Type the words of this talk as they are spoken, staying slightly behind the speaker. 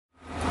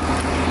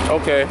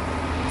Okay.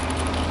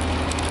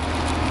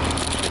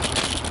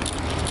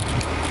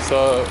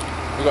 So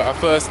we got our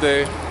first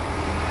day,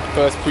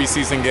 first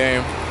pre-season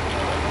game.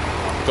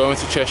 Going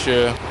to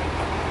Cheshire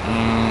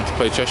to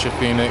play Cheshire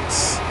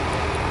Phoenix,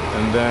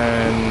 and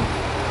then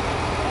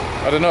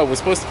I don't know. We're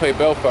supposed to play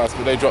Belfast,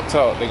 but they dropped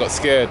out. They got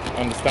scared,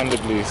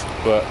 understandably.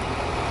 But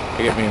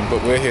you get me.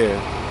 But we're here.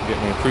 You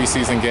get me. A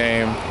pre-season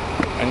game,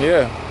 and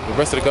yeah, the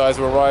rest of the guys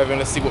are arriving.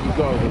 Let's see what we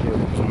got over here.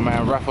 My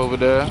man Raph over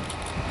there.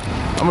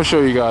 I'm gonna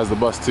show you guys the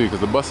bus too, because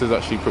the bus is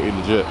actually pretty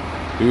legit.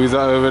 Who's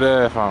that over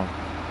there, fam?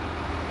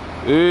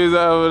 Who's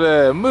that over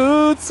there?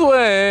 Mood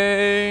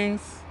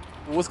swings.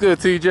 What's good,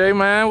 TJ,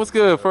 man? What's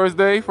good? First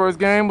day, first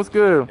game, what's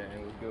good? Okay,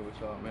 what's good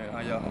with y'all, man? How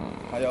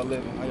y'all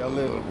living? How y'all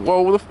living?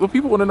 Well, the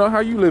people want to know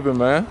how you living,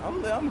 man.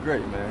 I'm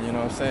great, man. You know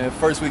what I'm saying?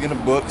 First week in the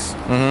books,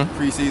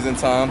 pre-season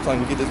time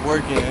to get this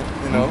work in,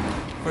 you know.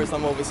 First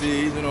time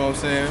overseas, you know what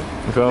I'm saying?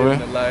 You feel living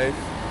me? the life.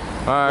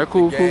 Alright,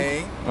 cool.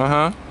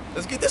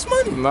 Let's get this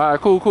money.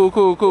 Alright,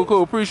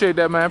 cool. Appreciate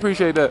that, man.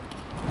 Appreciate that.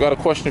 Got a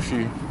question for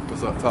you.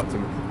 What's up? Talk to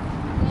me.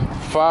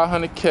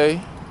 500K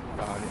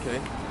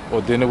 500K?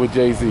 or dinner with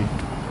Jay-Z?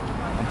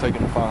 I'm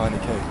taking the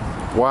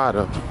 500K. Why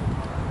though?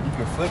 You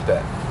can flip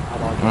that.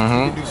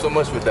 You can do so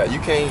much with that. You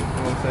can't, you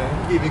know what I'm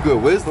saying? He give you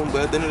good wisdom,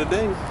 but at the end of the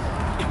day,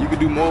 you can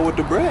do more with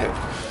the bread.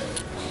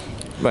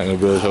 Back in the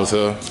Village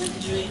Hotel.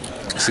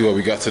 See what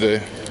we got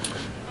today.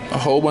 A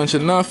whole bunch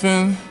of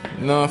nothing,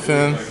 and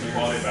nothing,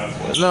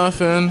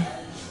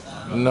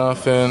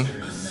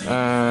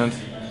 and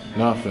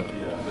nothing.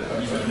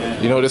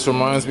 You know what this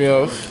reminds me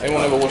of?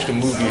 Anyone ever watched the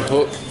movie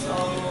Hook?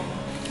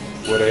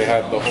 Where they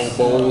had the whole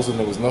bowls and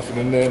there was nothing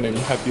in there and they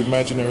had the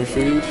imaginary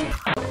food?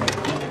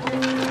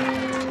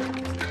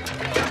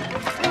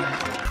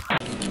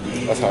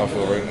 That's how I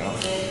feel right now.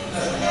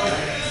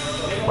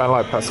 Man,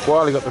 like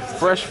Pasquale got the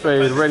fresh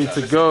fade ready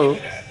to go.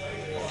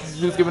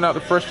 Who's giving out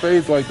the fresh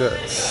fades like that?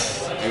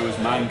 It was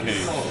Man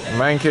Cave.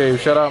 Man Cave,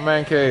 shout out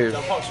Man Cave.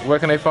 Where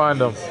can they find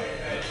them?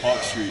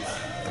 Park Street.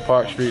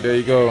 Park Street, there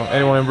you go.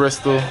 Anyone in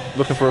Bristol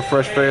looking for a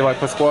fresh fade like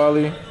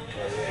Pasquale?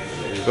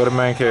 Go to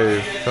Man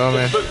Cave, feel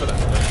me?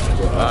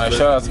 Alright,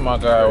 shout out to my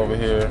guy over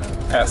here,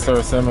 at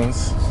Sir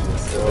Simmons.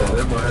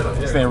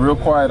 Staying real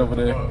quiet over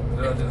there.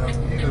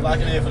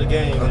 Locking in for the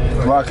game,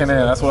 man. Locking in,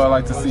 that's what I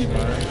like to see,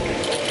 man.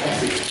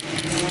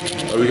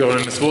 Are we going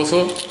in the sports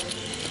hall?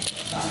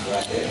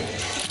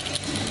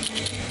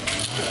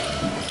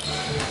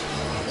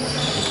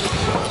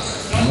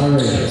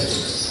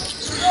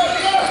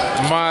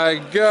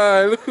 My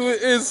guy, look who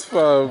it is,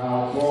 fam.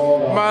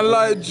 Man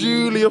like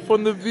Julie up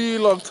on the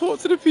vlog. Talk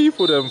to the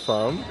people then,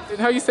 fam.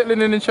 How you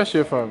settling in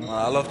Cheshire, fam?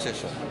 I love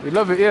Cheshire. You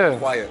love it, yeah?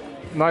 Quiet.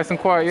 Nice and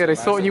quiet, yeah. They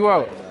sorting you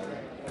out.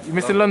 You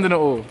missing London at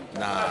all?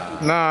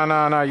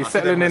 Nah. You're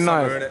settling in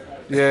nice.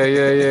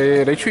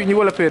 Yeah. They treating you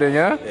well up here then,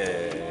 yeah?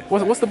 Yeah.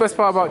 What's the best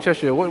part about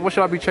Cheshire? What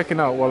should I be checking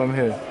out while I'm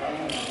here?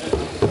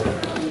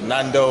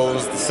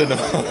 Nando's, the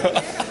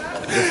cinema.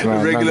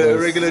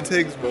 regular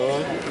things,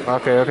 bro.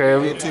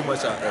 Okay. Ain't too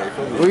much out there.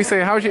 What are you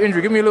saying? How's your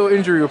injury? Give me a little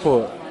injury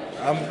report.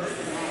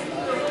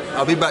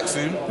 I'll be back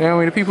soon. You know what I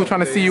mean? The people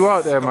trying to see you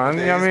out there, man.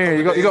 You know what I mean?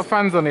 You got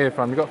fans on here,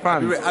 fam. You got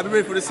fans. I'll be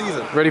ready for the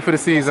season. Ready for the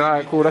season. All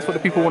right, cool. That's what the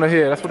people want to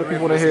hear. That's what the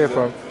people want to hear,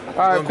 fam. All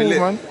right, cool,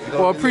 man.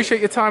 Well, I appreciate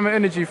your time and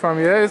energy, fam.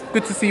 Yeah, it's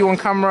good to see you on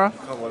camera.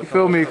 You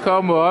feel me?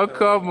 Come on.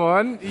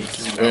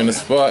 We're in the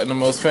spot in the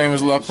most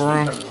famous locker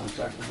room.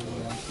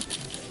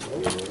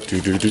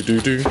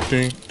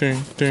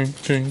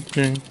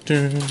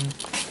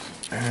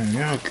 And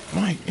yo,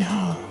 Mike,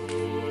 yo.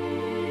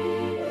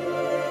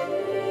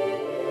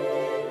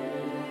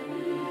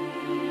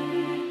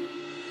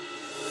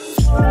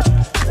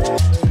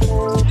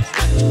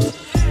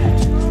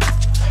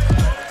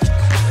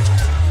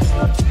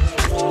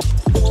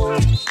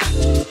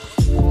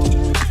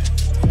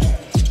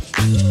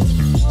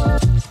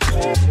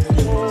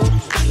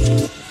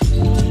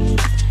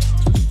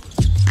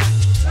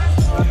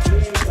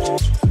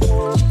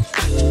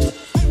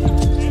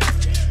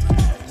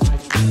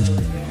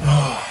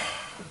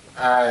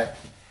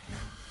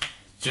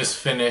 Just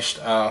finished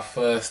our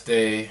first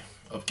day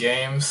of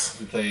games.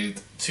 We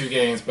played 2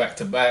 games back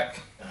to back.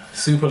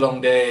 Super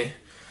long day.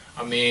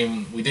 I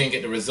mean, we didn't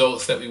get the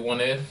results that we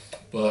wanted,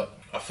 but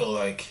I feel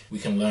like we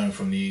can learn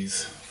from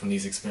these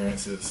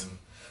experiences.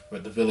 We're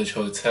at the Village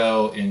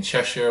Hotel in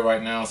Cheshire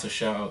right now, so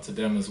shout out to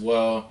them as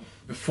well.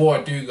 Before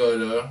I do go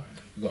though,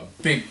 we've got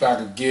a big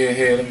bag of gear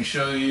here. Let me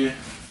show you.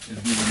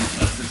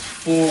 That's this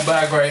full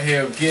bag right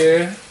here of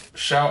gear.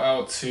 Shout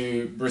out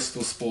to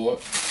Bristol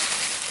Sport.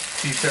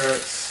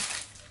 T-shirts,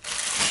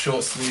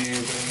 short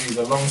sleeve, these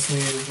are long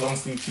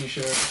sleeve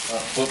t-shirt,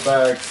 foot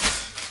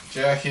bags,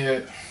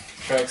 jacket,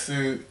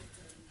 tracksuit,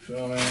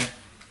 feel me?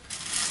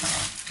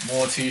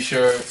 More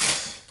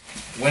t-shirts,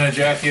 winter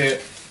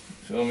jacket,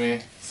 feel me?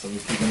 So we're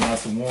keeping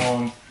nice and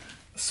warm.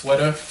 A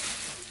sweater,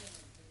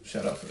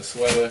 shout out for the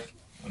sweater.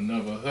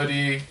 Another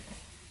hoodie,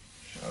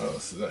 shout out,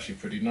 this is actually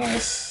pretty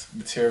nice.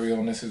 Material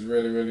on this is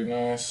really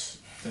nice.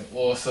 They've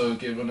also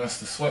given us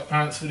the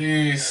sweatpants for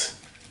these.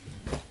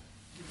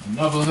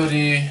 Another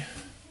hoodie,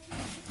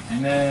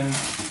 and then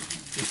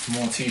Some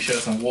more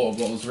t-shirts and water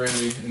bottles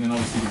really, and then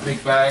obviously the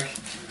big bag.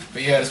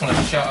 But yeah, I just wanted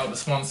to shout out the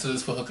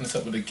sponsors for hooking us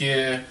up with the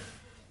gear.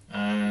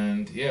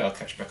 And yeah, I'll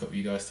catch back up with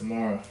you guys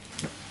tomorrow.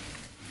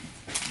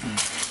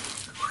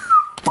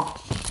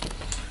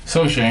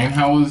 So Shane,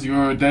 how was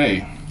your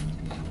day?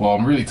 Well,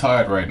 I'm really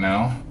tired right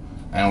now,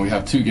 and we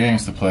have 2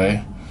 games to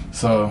play.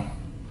 So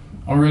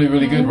I'm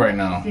really good right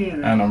now,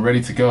 and I'm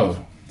ready to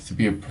go to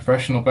be a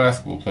professional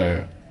basketball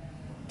player.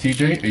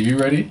 TJ, are you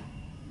ready?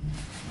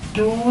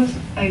 Doors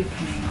opening.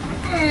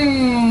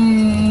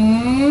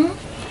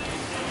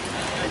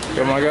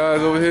 Got my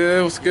guys over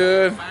here. What's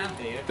good?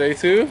 Day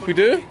 2. We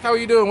do? How are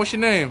you doing? What's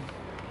your name?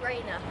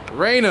 Raina.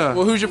 Raina.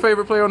 Well, who's your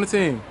favorite player on the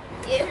team?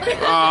 You.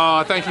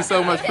 Oh, thank you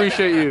so much.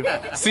 Appreciate you.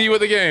 See you at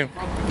the game.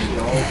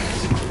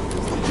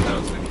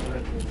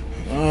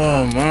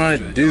 Oh my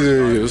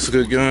dude. What's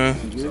good, guy?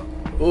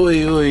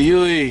 Oi, oi,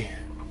 oi.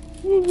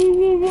 Woo, woo,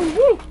 woo, woo,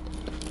 woo.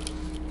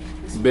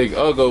 Big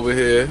Ugg over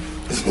here.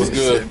 What's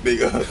good?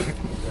 Big up.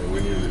 We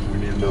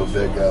need to know if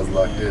that guy's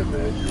locked in,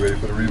 man. You ready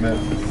for the rematch?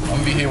 I'm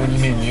gonna be here when you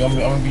need me. I'm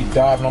gonna be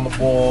diving on the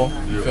ball.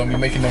 You feel me?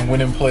 Making them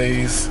winning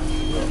plays.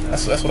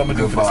 That's what I'm gonna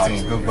do for this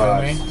team. Good You feel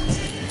vibes. me?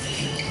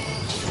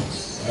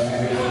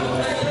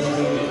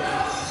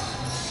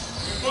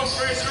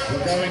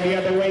 Going the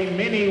other way,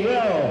 Minnie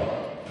will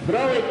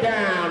throw it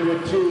down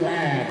with 2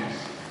 hands.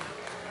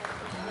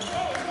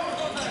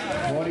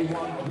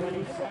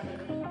 41-27.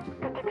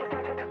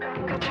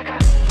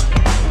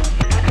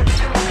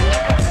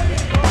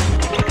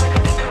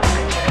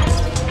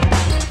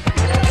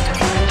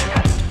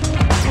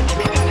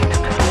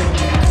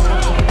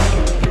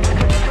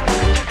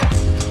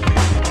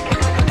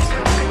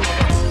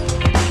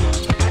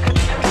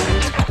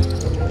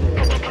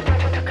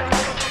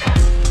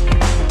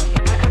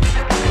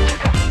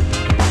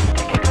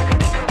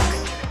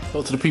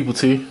 Talk to the people,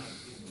 T.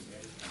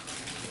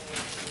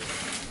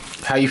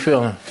 How you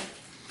feeling?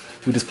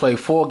 We just played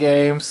 4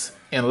 games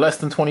in less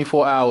than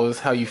 24 hours.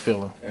 How you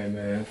feeling? Hey,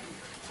 man.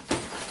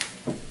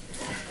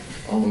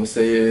 All I'm gonna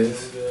say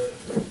is,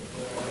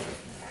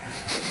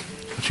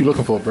 What you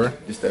looking for, bro?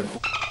 just that.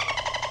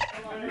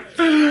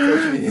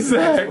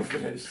 Zach,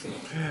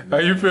 how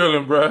you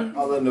feeling, bro?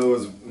 All I know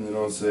is, you know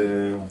what I'm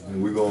saying,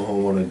 when we going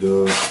home on a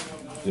dub,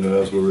 you know,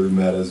 that's what really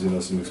matters, you know,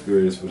 some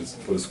experience for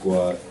the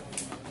squad.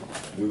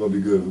 We're going to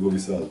be good, we're going to be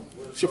solid.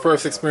 It's your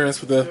first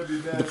experience with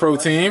the pro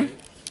team.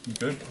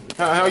 Good.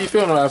 How are you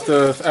feeling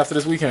after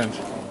this weekend?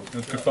 It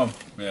was good fun.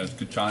 Yeah, it was a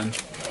good challenge.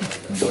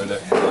 Enjoyed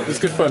it. It's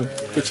good fun.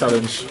 Good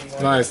challenge.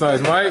 Nice.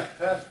 Mike?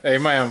 Hey,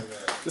 man.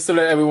 Just to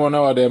let everyone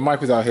know out there, Mike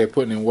was out here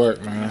putting in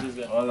work,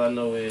 man. All I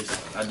know is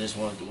I just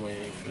wanted to win.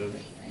 You feel me?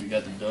 We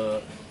got the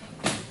dub.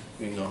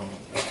 We can go home.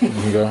 You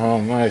can go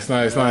home. Nice.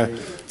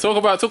 Talk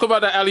about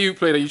that alley-oop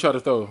play that you tried to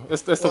throw.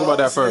 Let's talk about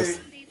that first.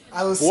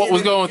 What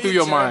was going through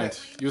your mind?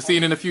 You were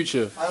seeing in the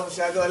future. I wish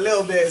I got a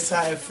little bit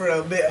excited for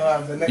a bit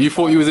of the next You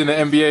thought you was in the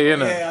NBA,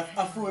 innit? Yeah,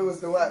 I thought it was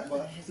the work,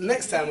 but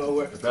next time it'll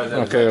work.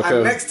 Okay.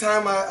 And next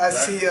time I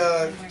see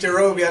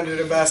Jerobi under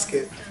the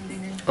basket,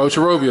 Oh,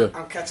 Chirobia.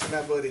 I'm catching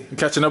that body. I'm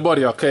catching the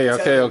body. Okay.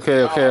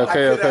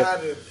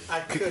 I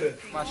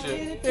could've. My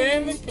shit.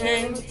 In the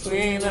game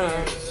between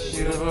us,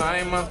 you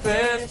like my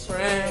best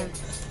friend.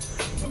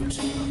 Hey.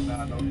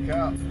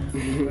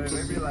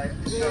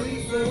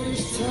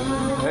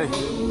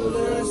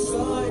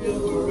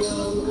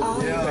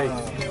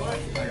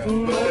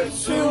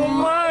 To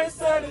my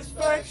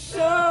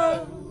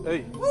satisfaction.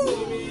 Hey.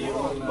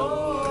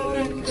 More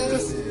than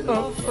just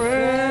a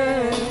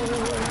friend.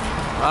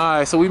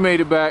 Alright, so we made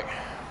it back.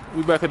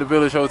 We back at the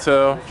Village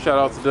Hotel. Shout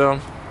out to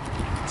them.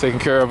 Taking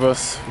care of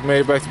us. We made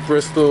it back to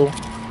Bristol.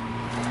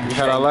 We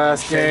had our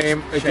last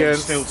game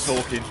against... Still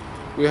talking.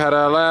 We had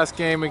our last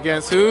game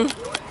against who?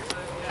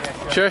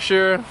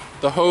 Cheshire,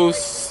 the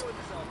hosts.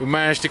 We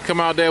managed to come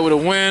out there with a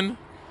win.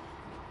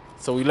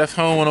 So we left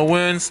home on a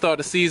win, start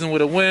the season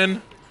with a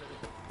win.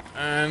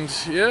 And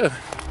yeah,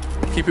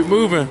 keep it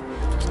moving.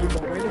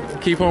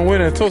 Keep on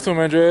winning. Talk to him,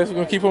 Andreas. We're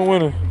gonna keep on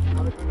winning.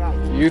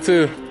 You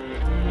too.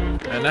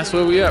 And that's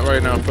where we at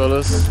right now,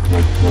 fellas.